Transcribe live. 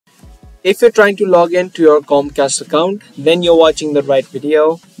If you're trying to log in to your Comcast account, then you're watching the right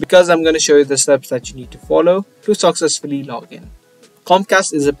video because I'm going to show you the steps that you need to follow to successfully log in.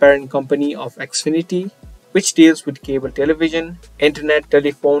 Comcast is a parent company of Xfinity, which deals with cable television, internet,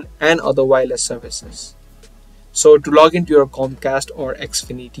 telephone, and other wireless services. So to log into your Comcast or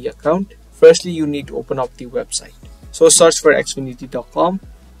Xfinity account, firstly you need to open up the website. So search for xfinity.com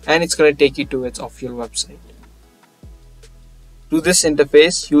and it's going to take you to its official website. To this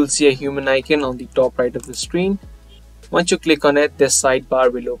interface, you will see a human icon on the top right of the screen. Once you click on it, this sidebar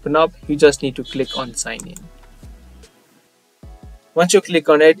will open up. You just need to click on sign in. Once you click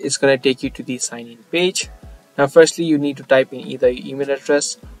on it, it's going to take you to the sign in page. Now firstly, you need to type in either your email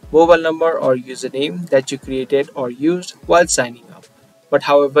address, mobile number or username that you created or used while signing up. But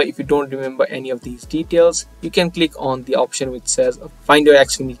however, if you don't remember any of these details, you can click on the option which says find your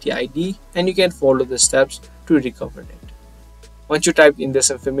Xfinity ID and you can follow the steps to recover it. Once you type in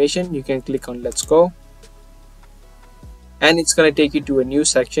this information, you can click on let's go. And it's going to take you to a new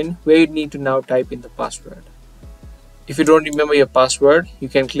section where you need to now type in the password. If you don't remember your password, you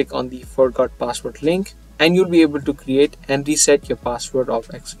can click on the forgot password link and you'll be able to create and reset your password of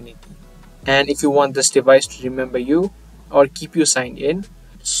Xfinity. And if you want this device to remember you or keep you signed in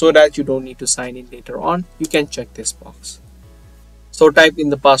so that you don't need to sign in later on, you can check this box. So type in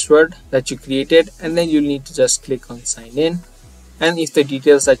the password that you created and then you'll need to just click on sign in. And if the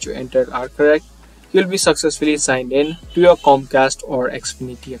details that you entered are correct, you'll be successfully signed in to your Comcast or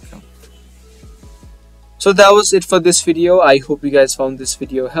Xfinity account. So that was it for this video. I hope you guys found this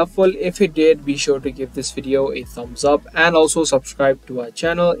video helpful. If you did, be sure to give this video a thumbs up and also subscribe to our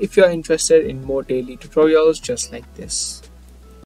channel if you're interested in more daily tutorials just like this.